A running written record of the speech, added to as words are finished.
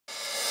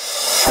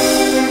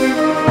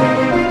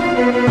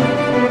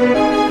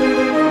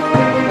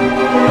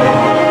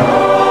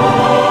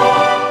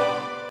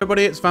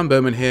Everybody, it's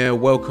vanburman here.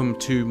 Welcome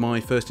to my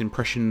first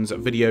impressions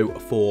video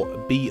for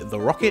Be the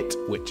Rocket,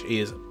 which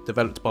is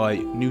developed by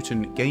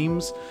Newton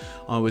Games.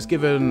 I was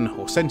given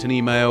or sent an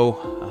email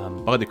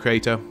by the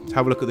creator to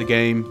have a look at the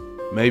game,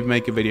 maybe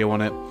make a video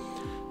on it.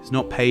 It's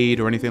not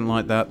paid or anything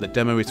like that. The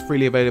demo is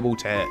freely available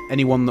to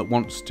anyone that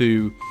wants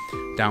to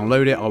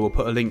download it. I will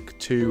put a link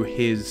to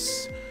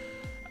his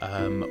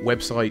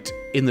website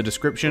in the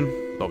description.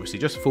 Obviously,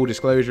 just full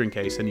disclosure in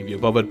case any of you are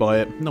bothered by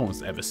it. No one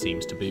ever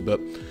seems to be, but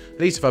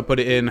at least if I put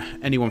it in,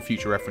 anyone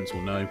future reference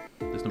will know.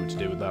 There's nothing to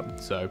do with that.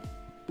 So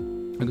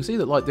I can see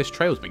that like this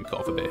trail's been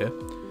cut off a bit here.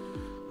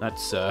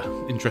 That's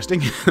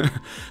interesting.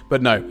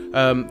 But no,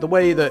 the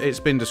way that it's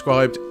been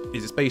described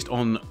is it's based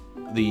on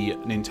the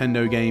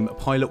Nintendo game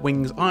Pilot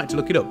Wings. I had to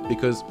look it up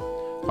because,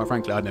 quite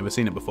frankly, I'd never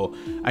seen it before.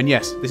 And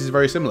yes, this is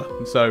very similar,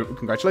 so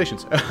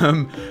congratulations.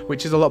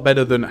 Which is a lot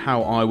better than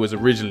how I was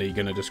originally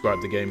going to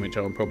describe the game, which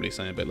I'll probably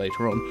say a bit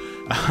later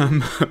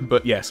on.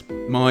 But yes,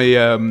 my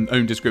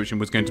own description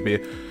was going to be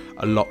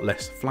a lot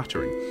less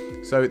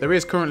flattering. So there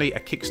is currently a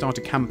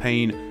Kickstarter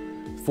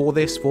campaign for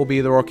this, for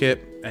Be the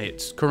Rocket.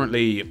 It's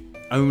currently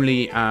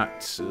only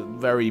at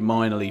very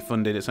minorly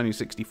funded. It's only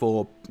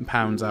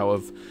 £64 out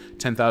of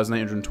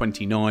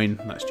 10,829.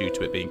 That's due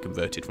to it being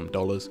converted from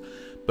dollars.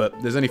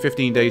 But there's only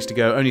 15 days to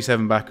go, only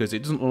 7 backers.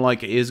 It doesn't look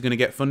like it is going to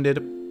get funded,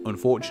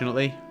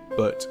 unfortunately.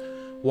 But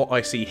what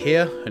I see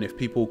here, and if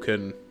people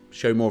can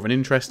show more of an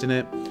interest in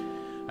it,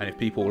 and if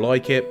people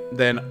like it,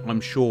 then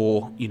I'm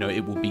sure, you know,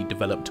 it will be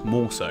developed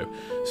more so.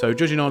 So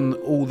judging on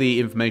all the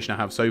information I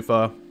have so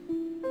far,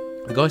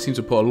 the guy seems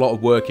to put a lot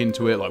of work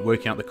into it, like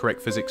working out the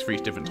correct physics for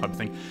each different type of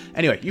thing.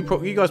 Anyway, you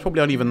guys probably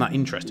aren't even that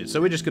interested,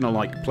 so we're just going to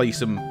like play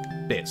some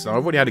bits. So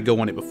I've already had a go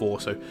on it before,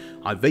 so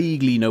I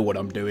vaguely know what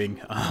I'm doing.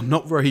 I'm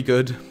not very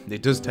good.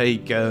 It does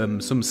take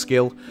some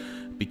skill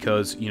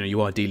because, you know,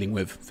 you are dealing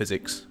with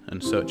physics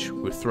and such,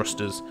 with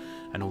thrusters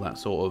and all that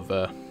sort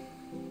of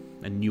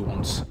and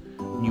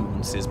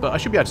nuances. But I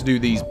should be able to do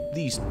these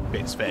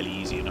bits fairly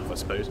easy enough, I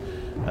suppose.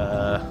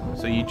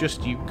 So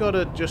you've got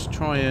to just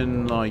try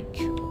and like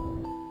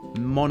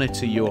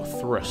monitor your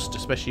thrust,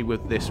 especially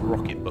with this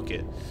rocket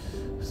bucket.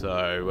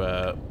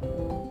 So,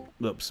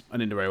 oops, I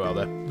didn't do very well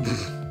there.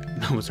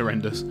 That was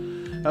horrendous.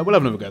 We'll have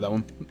another go at that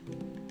one.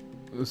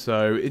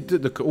 So,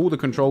 all the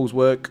controls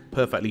work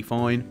perfectly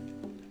fine,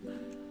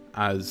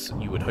 as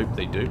you would hope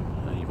they do.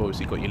 You've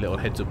obviously got your little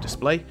heads-up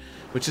display,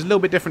 which is a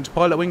little bit different to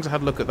Pilot Wings. I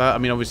had a look at that. I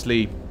mean,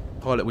 obviously,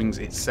 Pilot Wings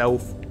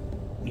itself,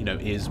 you know,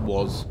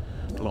 was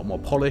a lot more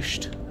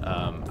polished,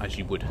 as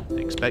you would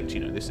expect. You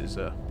know, this is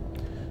a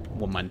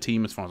one-man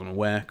team, as far as I'm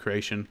aware,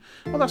 creation.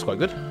 Well, that's quite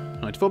good,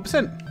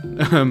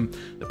 94%.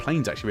 The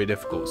plane's actually very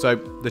difficult. So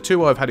the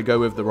two I've had to go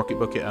with, the rocket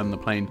bucket and the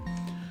plane,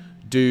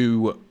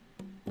 do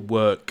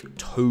work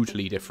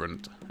totally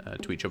different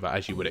to each other,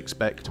 as you would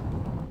expect.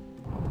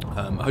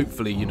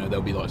 Hopefully, you know,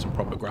 there'll be like some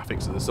proper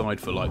graphics at the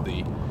side for like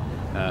the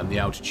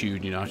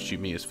altitude, you know, altitude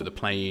meters for the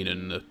plane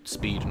and the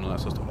speed and all that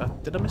sort of stuff.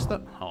 Did I miss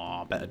that?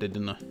 Oh, I bet I did,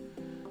 didn't I?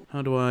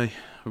 How do I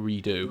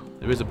redo?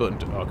 There is a button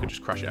to... Oh, I could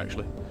just crash it,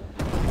 actually.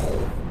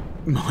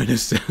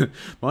 minus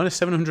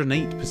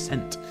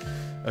 708%.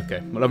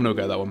 Okay, we'll have another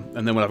go at that one,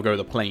 and then we'll have a go with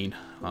the plane.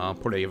 I'll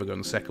probably have a go on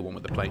the second one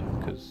with the plane,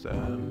 because,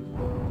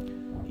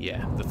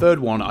 yeah. The third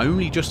one, I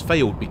only just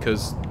failed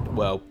because,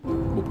 well,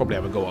 we'll probably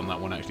have a go on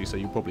that one, actually, so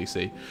you'll probably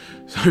see.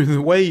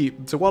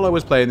 So while I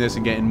was playing this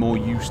and getting more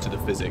used to the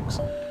physics,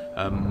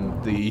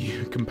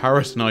 the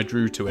comparison I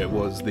drew to it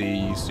was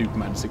the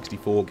Superman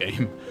 64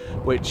 game,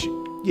 which,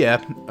 yeah,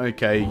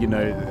 okay, you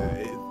know...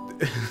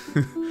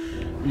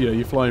 You know,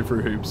 you're flying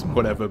through hoops and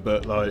whatever,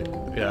 but like,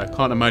 yeah, I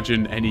can't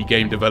imagine any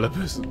game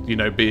developers, you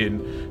know, being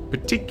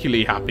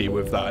particularly happy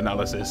with that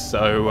analysis.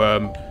 So,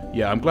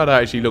 yeah, I'm glad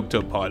I actually looked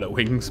up Pilot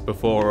Wings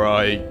before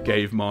I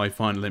gave my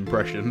final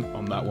impression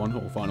on that one,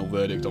 or final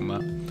verdict on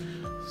that.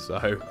 So,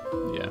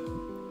 yeah,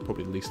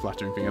 probably the least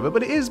flattering thing ever.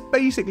 But it is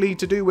basically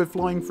to do with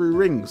flying through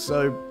rings,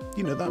 so,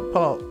 you know, that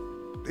part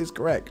is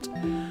correct.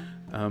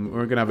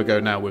 We're gonna have a go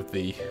now with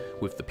the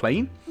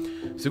plane.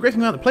 So the great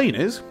thing about the plane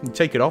is you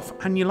take it off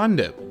and you land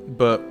it,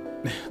 but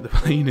the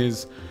plane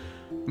is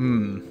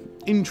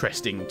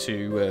interesting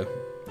to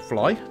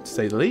fly, to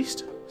say the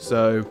least.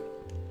 So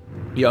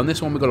yeah, on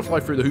this one we've got to fly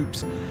through the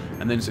hoops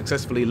and then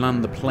successfully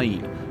land the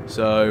plane.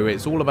 So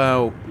it's all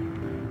about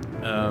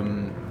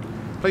plane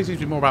seems to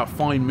be more about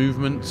fine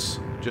movements.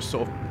 Just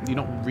sort of, you're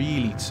not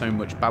really so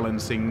much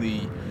balancing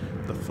the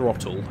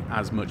throttle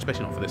as much,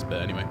 especially not for this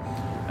bit anyway.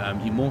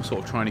 You're more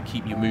sort of trying to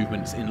keep your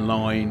movements in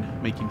line,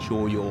 making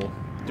sure you're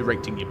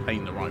directing your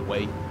plane the right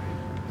way.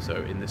 So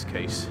in this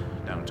case,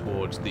 down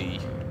towards the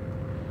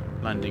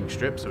landing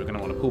strip. So we're going to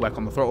want to pull back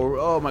on the throttle.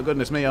 Oh my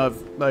goodness me, nope.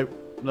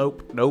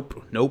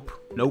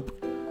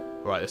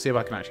 Right, let's see if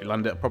I can actually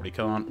land it. I probably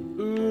can't.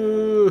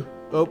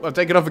 Oh, I'll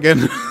take it off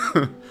again.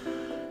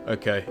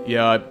 Okay,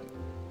 yeah,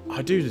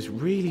 I do this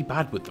really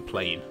bad with the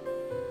plane.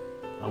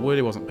 I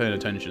really wasn't paying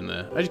attention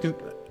there. As you can...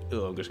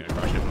 Oh, I'm just going to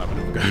crash it and have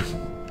another go.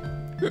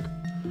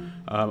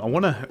 I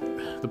want to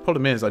the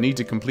problem is I need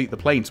to complete the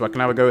plane so I can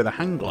have a go with the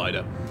hang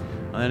glider.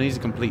 And I need to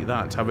complete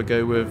that to have a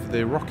go with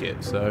the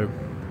rocket, so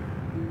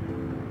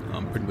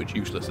I'm pretty much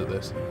useless at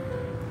this.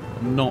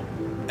 I'm not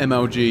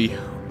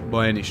MLG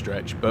by any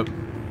stretch, but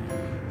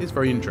it's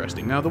very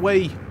interesting. Now, the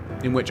way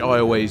in which I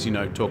always, you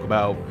know, talk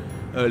about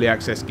early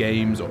access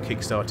games or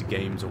Kickstarter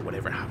games or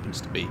whatever it happens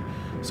to be.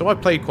 So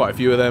I've played quite a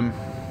few of them.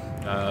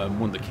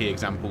 One of the key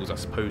examples, I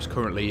suppose,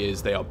 currently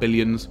is They Are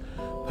Billions.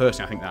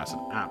 Personally, I think that's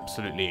an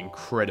absolutely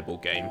incredible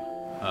game.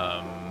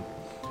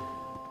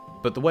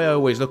 But the way I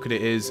always look at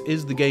it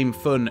is the game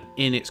fun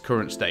in its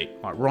current state?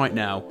 Like, right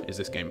now, is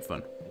this game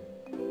fun?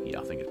 Yeah,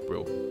 I think it's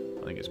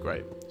brilliant. I think it's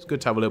great. It's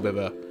good to have a little bit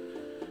of a,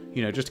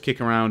 you know, just to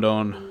kick around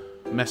on,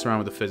 mess around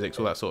with the physics,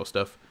 all that sort of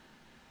stuff.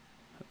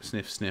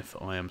 Sniff, sniff,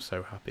 I am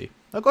so happy.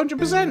 I got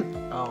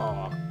 100%!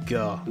 Oh,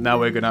 God. Now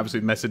we're going to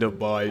absolutely mess it up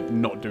by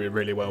not doing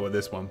really well with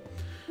this one.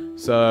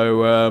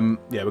 So,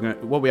 yeah,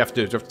 what we have to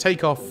do is we have to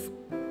take off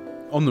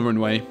on the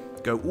runway,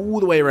 go all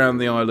the way around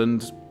the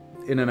island,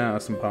 in and out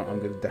of some part. I'm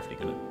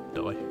definitely going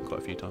to die quite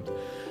a few times.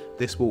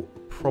 This will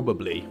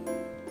probably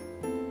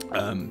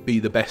be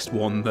the best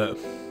one, the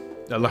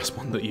last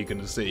one that you're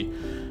going to see,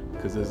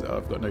 because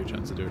I've got no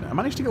chance of doing it. I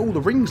managed to get all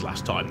the rings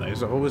last time though,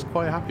 so I was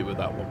quite happy with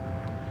that one.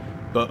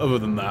 But other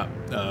than that,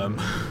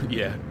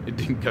 yeah, it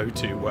didn't go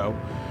too well.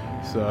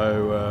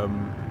 So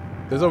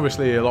there's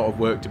obviously a lot of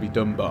work to be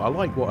done, but I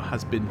like what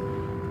has been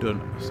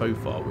done so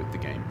far with the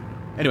game.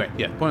 Anyway,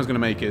 yeah, the point I was going to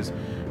make is,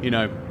 you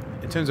know,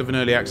 in terms of an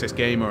early access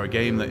game or a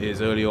game that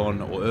is early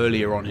on or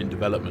earlier on in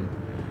development,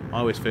 I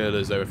always feel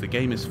as though if the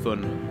game is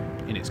fun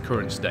in its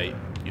current state,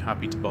 you're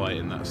happy to buy it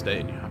in that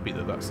state and you're happy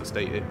that that's the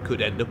state it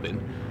could end up in,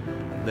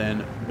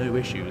 then no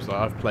issues. Like,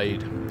 I've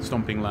played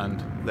Stomping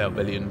Land, They Are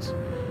Billions.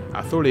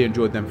 I thoroughly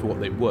enjoyed them for what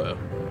they were,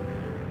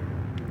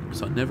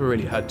 so I never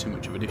really had too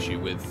much of an issue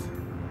with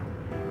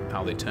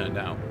how they turned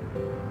out.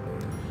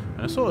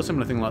 And a sort of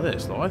similar thing like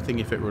this, like, I think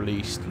if it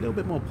released a little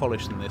bit more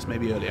polished than this,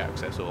 maybe early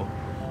access or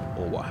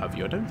what have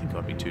you, I don't think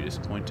I'd be too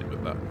disappointed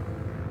with that.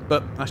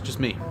 But that's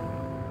just me.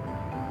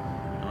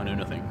 I know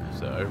nothing,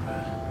 so...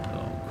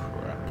 Oh,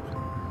 crap.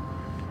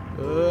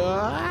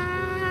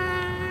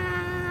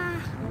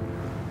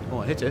 Oh,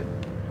 I hit it.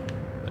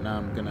 But now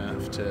I'm gonna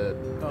have to...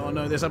 Oh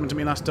no, this happened to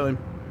me last time.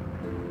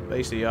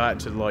 Basically, I had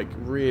to, like,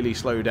 really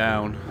slow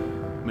down,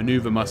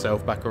 maneuver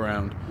myself back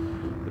around.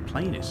 The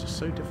plane is just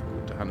so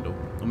difficult to handle.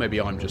 Or maybe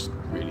I'm just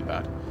really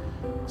bad.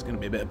 It's gonna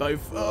be a bit of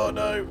both. Oh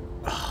no!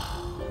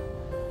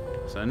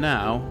 So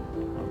now,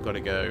 I've got to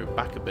go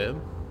back a bit,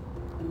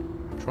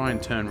 try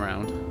and turn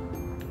round.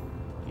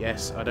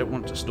 Yes, I don't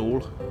want to stall,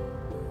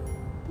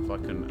 if I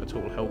can at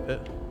all help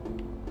it.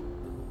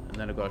 And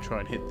then I've got to try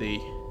and hit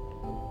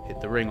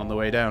the ring on the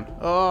way down.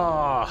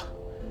 Ah!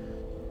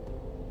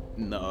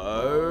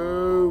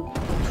 No!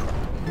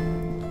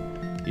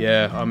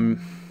 Yeah,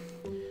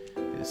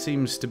 it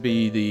seems to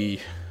be the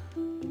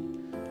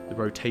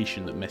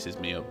rotation that messes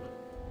me up.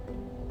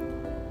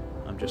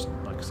 I'm just,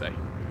 like I say,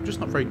 I'm just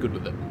not very good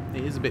with it.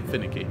 It is a bit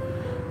finicky.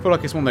 I feel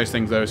like it's one of those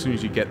things though, as soon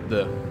as you get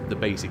the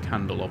basic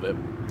handle of it,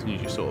 as soon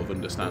as you sort of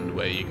understand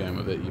where you're going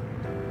with it, you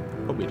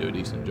probably do a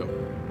decent job.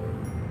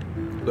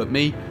 But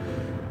me,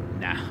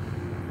 nah,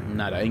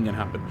 that ain't gonna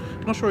happen.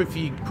 I'm not sure if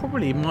you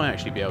probably might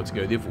actually be able to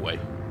go the other way.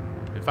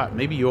 In fact,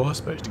 maybe you are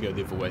supposed to go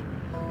the other way.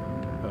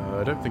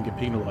 I don't think it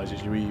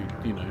penalises you,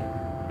 you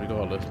know,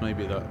 regardless.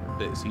 Maybe that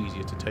bit's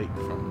easier to take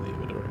from the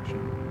other direction.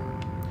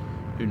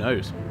 Who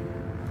knows?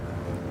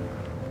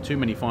 Too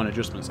many fine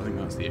adjustments, I think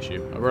that's the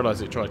issue. I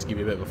realise it tried to give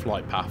you a bit of a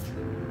flight path,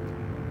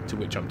 to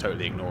which I'm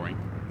totally ignoring.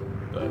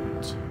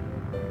 But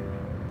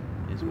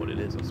it is what it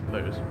is, I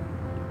suppose.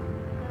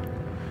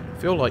 I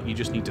feel like you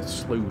just need to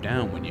slow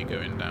down when you're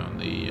going down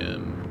the...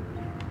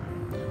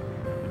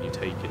 when you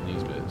take in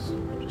these bits,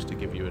 just to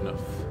give you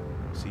enough...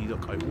 See,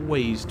 look, I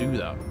always do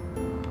that.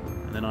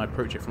 And then I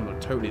approach it from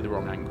totally the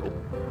wrong angle.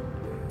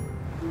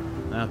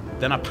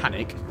 Then I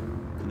panic,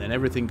 and then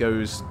everything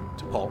goes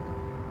to pot.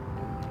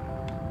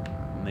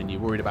 And then you're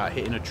worried about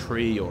hitting a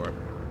tree or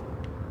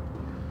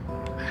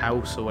a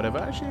house or whatever.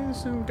 Actually, this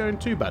isn't going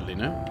too badly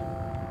now,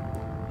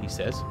 he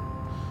says.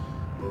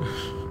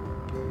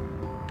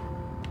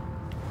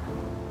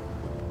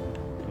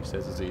 He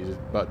says as he's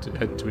about to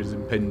head to his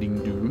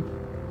impending doom.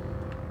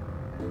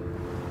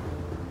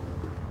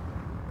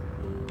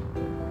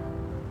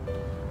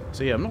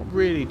 So yeah, I'm not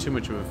really too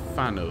much of a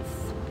fan of...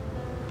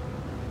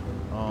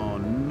 Oh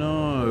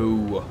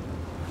no!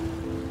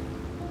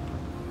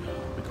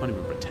 I can't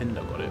even pretend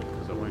I got it,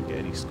 because I won't get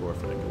any score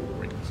if I don't get all the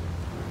rings.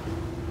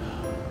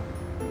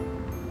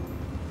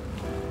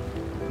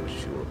 I'm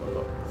sure if I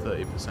got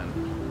 30%.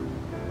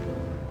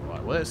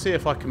 Right, well, let's see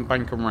if I can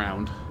bank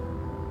around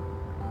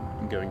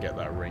and go and get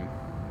that ring.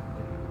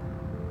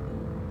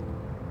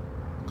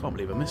 Can't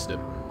believe I missed it.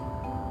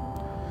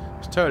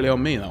 It's totally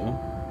on me, that one,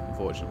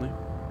 unfortunately.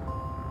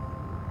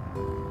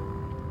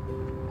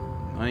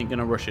 I ain't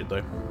gonna rush it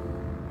though,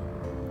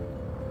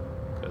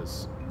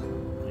 because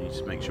I need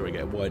to make sure I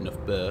get a wide enough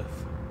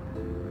berth.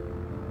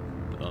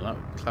 Oh, that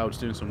cloud's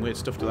doing some weird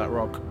stuff to that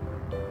rock.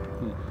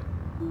 Ooh.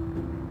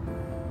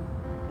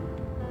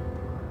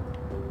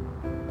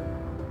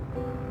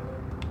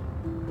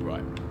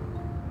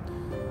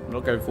 I'm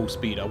not going full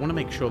speed. I want to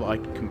make sure that I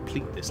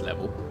complete this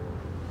level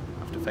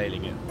after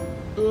failing it.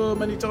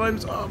 Many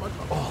times. Oh my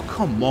god. Oh,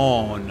 come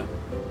on.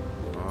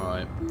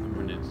 Alright. I'm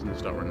going to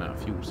start running out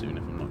of fuel soon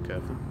if I'm not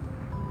careful.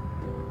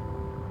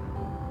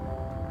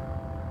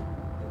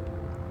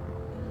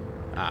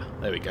 Ah,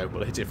 there we go.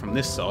 We'll hit it from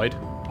this side.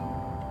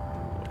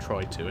 Or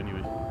try to,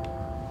 anyway.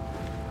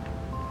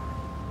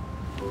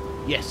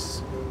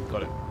 Yes!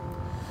 Got it.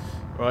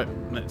 Right,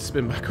 let's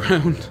spin back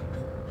around.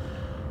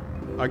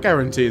 I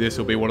guarantee this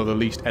will be one of the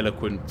least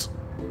eloquent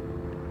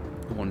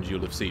ones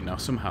you'll have seen. Now,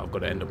 somehow I've got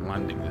to end up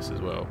landing this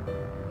as well.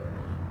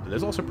 But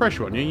there's lots of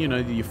pressure on you. You know,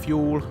 your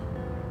fuel...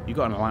 You've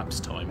got an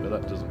elapsed time, but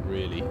that doesn't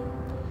really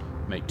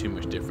make too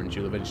much difference.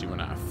 You'll eventually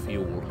run out of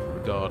fuel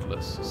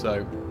regardless.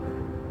 So...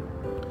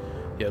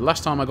 Yeah,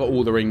 last time I got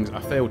all the rings, I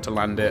failed to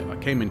land it. I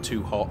came in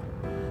too hot,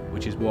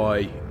 which is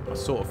why I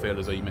sort of feel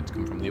as though you meant to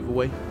come from the other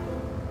way.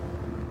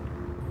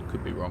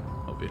 Could be wrong,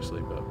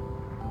 obviously, but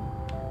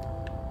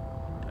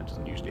that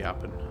doesn't usually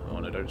happen. Oh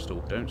no, don't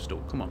stall, don't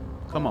stall. Come on,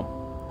 come on.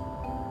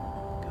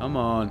 Come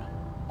on.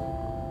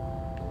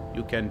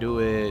 You can do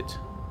it.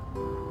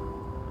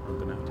 I'm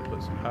gonna have to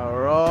put some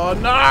power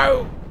on.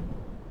 No!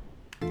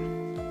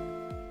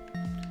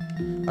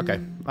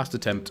 Okay, last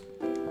attempt.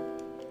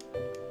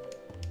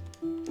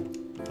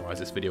 Otherwise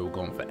this video will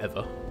go on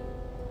forever.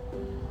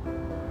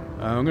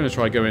 I'm going to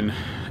try going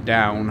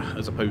down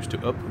as opposed to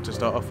up to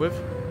start off with.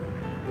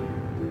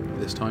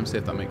 This time, see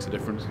if that makes a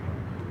difference.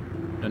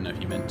 Don't know if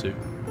you meant to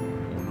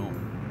or not.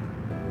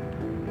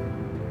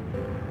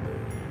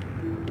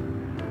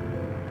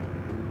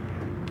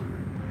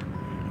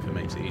 If it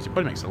makes it easier.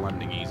 Probably makes the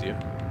landing easier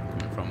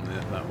coming from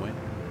that way.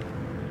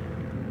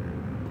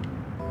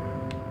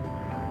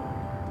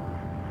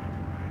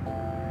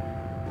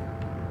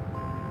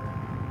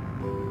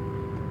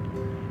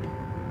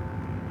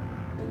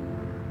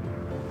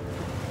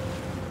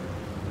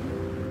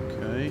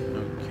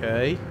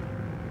 Okay.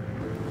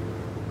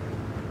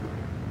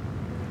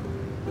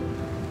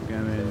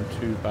 Going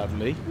too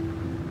badly.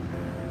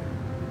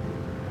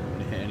 I'm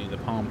gonna hit any of the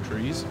palm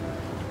trees. I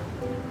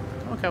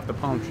don't like how the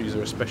palm trees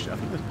are especially. I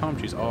think the palm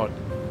trees are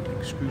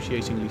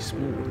excruciatingly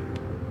small.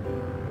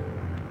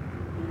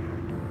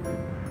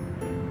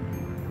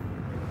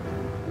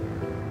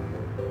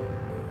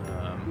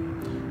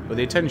 But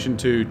the attention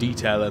to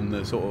detail and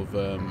the sort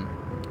of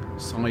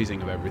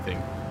sizing of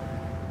everything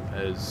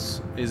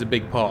is a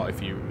big part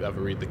if you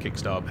ever read the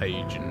Kickstarter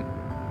page and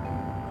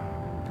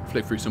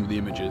flick through some of the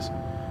images.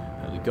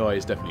 The guy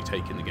is definitely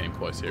taking the game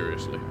quite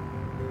seriously.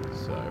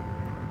 So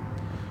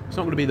it's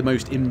not going to be the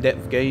most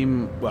in-depth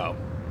game, well,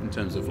 in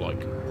terms of like,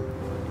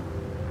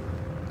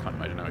 I can't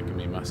imagine how it can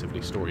be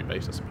massively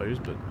story-based, I suppose,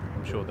 but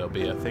I'm sure there'll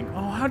be a thing.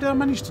 Oh, how did I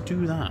manage to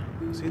do that?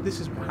 See, this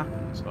is what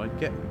happens.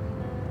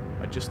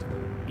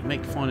 You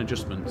make fine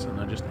adjustments and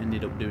I just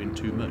ended up doing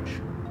too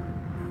much.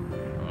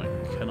 Right,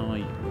 can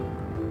I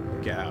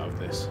get out of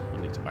this? I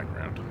need to back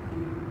round.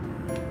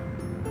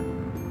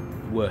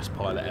 Worst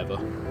pilot ever.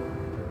 I'm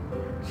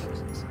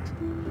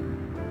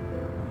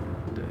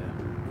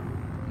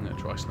going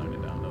to try slowing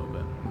it down a little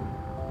bit.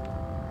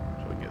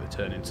 So I can get the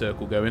turn in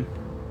circle going.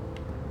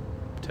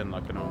 Pretend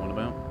like I know what I'm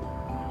about.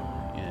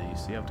 Yeah, you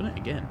see, I've done it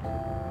again.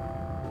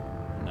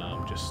 Now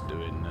I'm just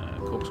doing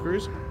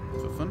corkscrews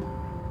for fun.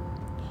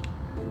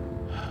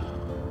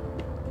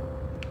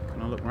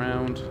 Can I look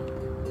round? No.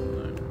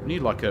 You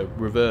need like a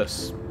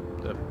reverse,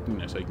 you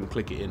know, so you can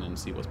click it in and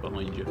see what's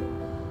behind you.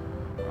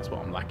 That's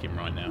what I'm lacking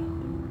right now.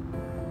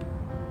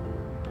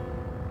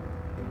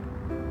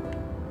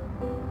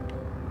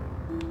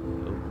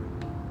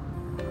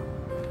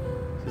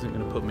 This isn't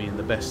going to put me in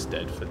the best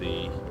stead for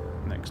the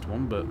next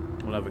one, but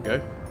we'll have a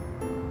go.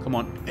 Come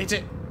on, hit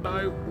it!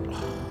 No!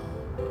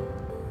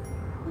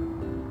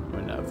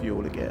 Run out of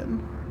fuel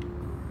again.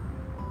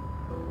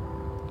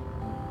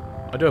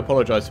 I do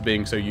apologise for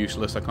being so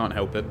useless, I can't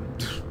help it.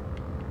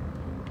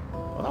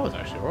 Well, that was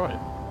actually alright,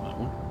 that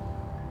one.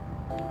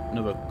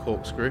 Another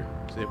corkscrew.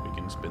 See if we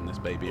can spin this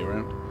baby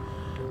around.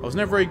 I was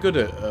never very good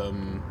at,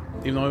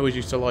 even though I always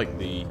used to like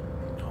the,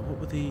 what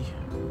were the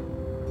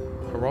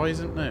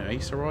Horizon? No,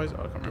 Ace Horizon?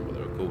 I can't remember what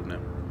they were called now.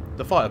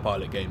 The fighter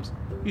pilot games.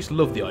 I used to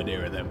love the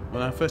idea of them.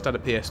 When I first had a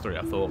PS3,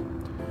 I thought,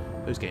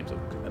 those games look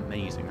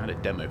amazing. I had a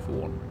demo for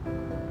one.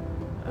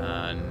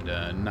 And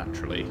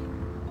naturally,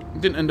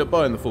 didn't end up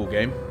buying the full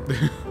game.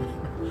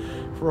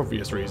 For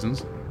obvious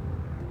reasons.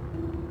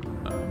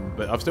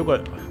 But I've still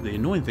got, the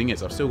annoying thing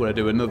is I've still got to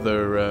do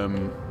another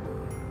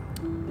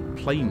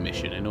plane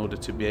mission in order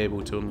to be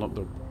able to unlock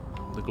the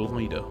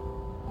glider.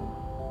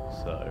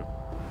 So,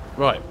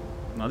 right,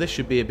 now this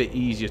should be a bit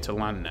easier to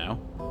land now,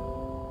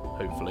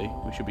 hopefully.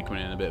 We should be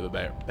coming in a bit of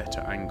a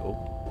better angle.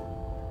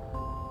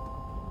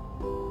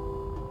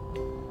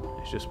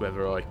 It's just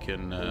whether I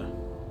can,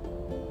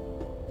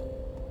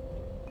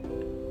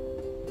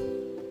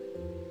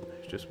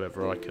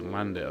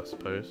 land it, I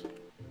suppose.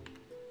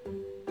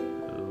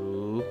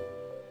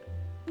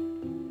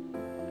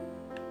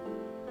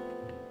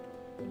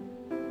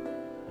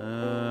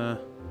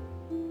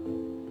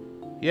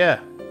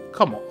 Yeah,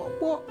 come on.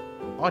 What?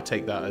 I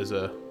take that as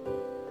a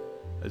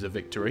as a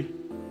victory.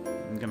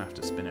 I'm going to have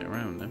to spin it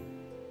around now.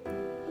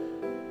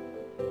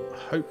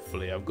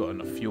 Hopefully I've got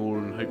enough fuel,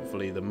 and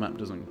hopefully the map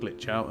doesn't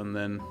glitch out and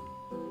then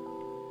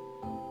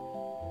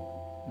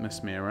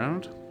mess me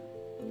around.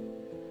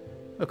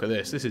 Look at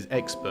this. This is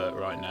expert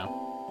right now.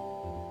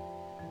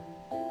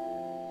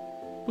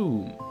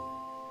 Boom.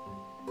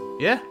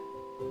 Yeah?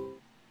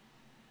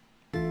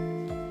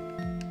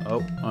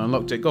 Oh, I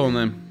unlocked it. Go on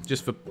then.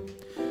 Just for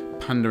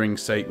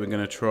pandering's sake, we're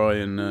going to try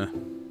and... Oh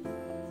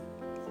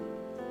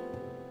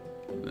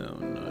no,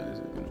 this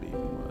is going to be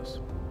even worse.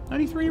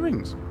 Only 3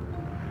 rings.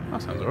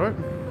 That sounds alright.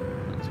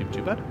 Doesn't seem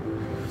too bad.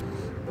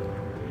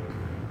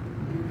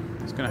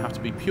 It's going to have to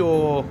be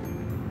pure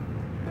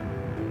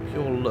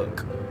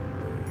luck.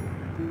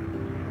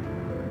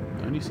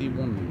 I only see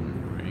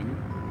 1 ring.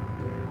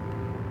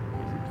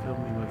 Doesn't fill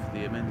me with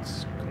the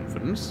immense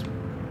confidence.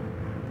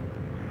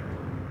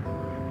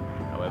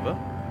 However,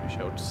 we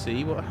shall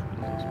see what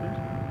happens, I suppose.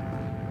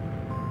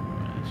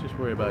 Right, let's just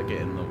worry about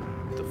getting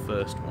the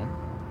first one.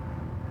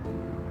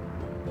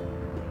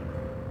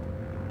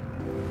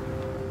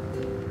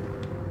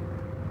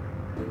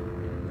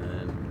 And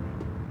then...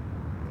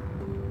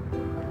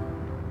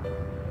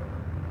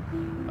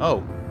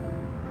 Oh!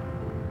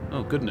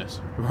 Oh,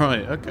 goodness.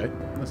 Right, okay.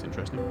 That's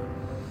interesting.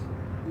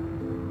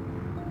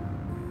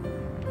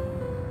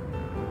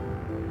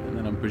 And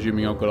then I'm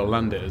presuming I've got to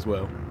land it as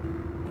well.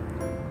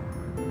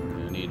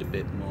 I need a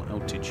bit more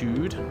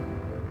altitude.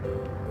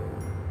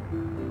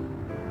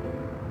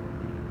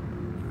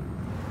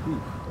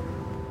 Ooh.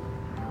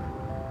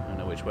 I don't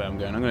know which way I'm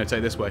going. I'm going to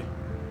take this way.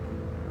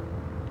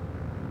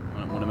 I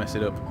don't want to mess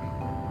it up.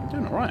 I'm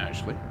doing alright,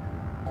 actually.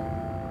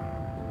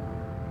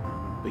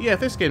 But yeah, if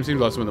this game seems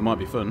like something that might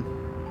be fun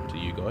to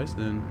you guys,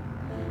 then,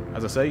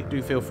 as I say,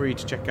 do feel free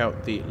to check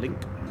out the link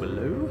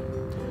below.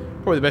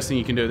 Probably the best thing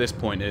you can do at this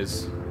point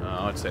is,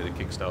 I'd say the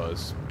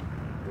Kickstarter's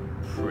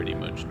pretty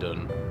much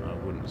done. I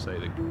wouldn't say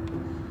the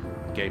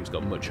game's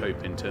got much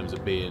hope in terms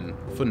of being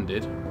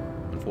funded,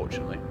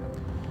 unfortunately,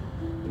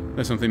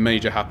 unless something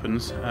major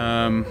happens.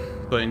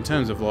 But in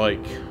terms of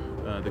like,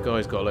 the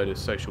guy's got a load of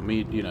social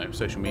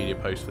media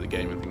posts for the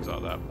game and things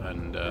like that,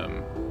 and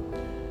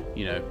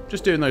you know,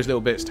 just doing those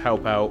little bits to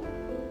help out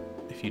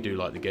if you do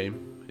like the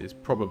game is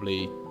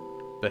probably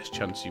the best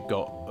chance you've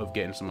got of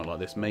getting something like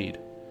this made,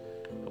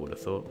 I would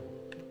have thought.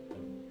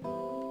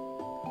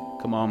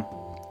 Come on.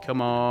 Come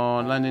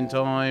on, landing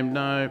time,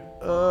 no.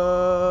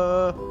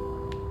 Oh.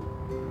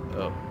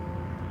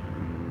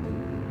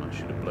 I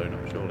should have blown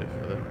up surely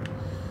for that.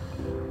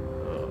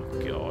 Oh,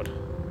 God.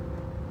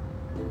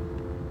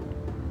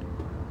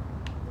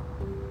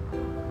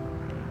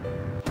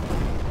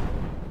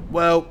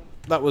 Well,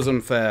 that was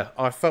unfair.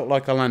 I felt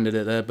like I landed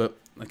it there, but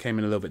I came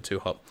in a little bit too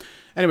hot.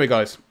 Anyway,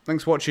 guys,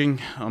 thanks for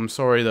watching. I'm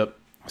sorry that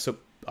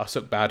I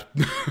suck bad.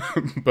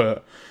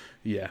 But,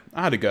 yeah,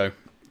 I had a go.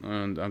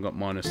 And I got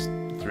minus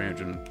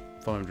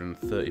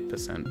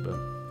 530%. But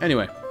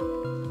anyway,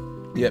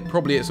 yeah,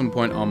 probably at some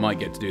point I might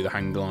get to do the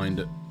hang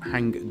glider.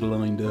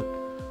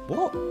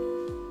 What?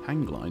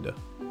 Hang glider.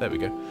 There we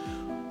go.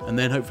 And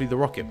then hopefully the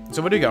rocket. So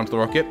if I do get onto the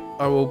rocket,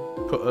 I will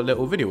put a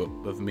little video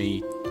up of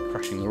me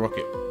crashing the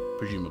rocket,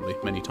 presumably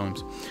many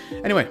times.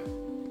 Anyway,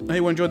 I hope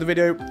you enjoyed the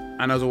video,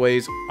 and as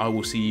always, I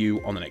will see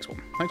you on the next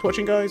one. Thanks for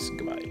watching, guys.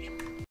 Goodbye.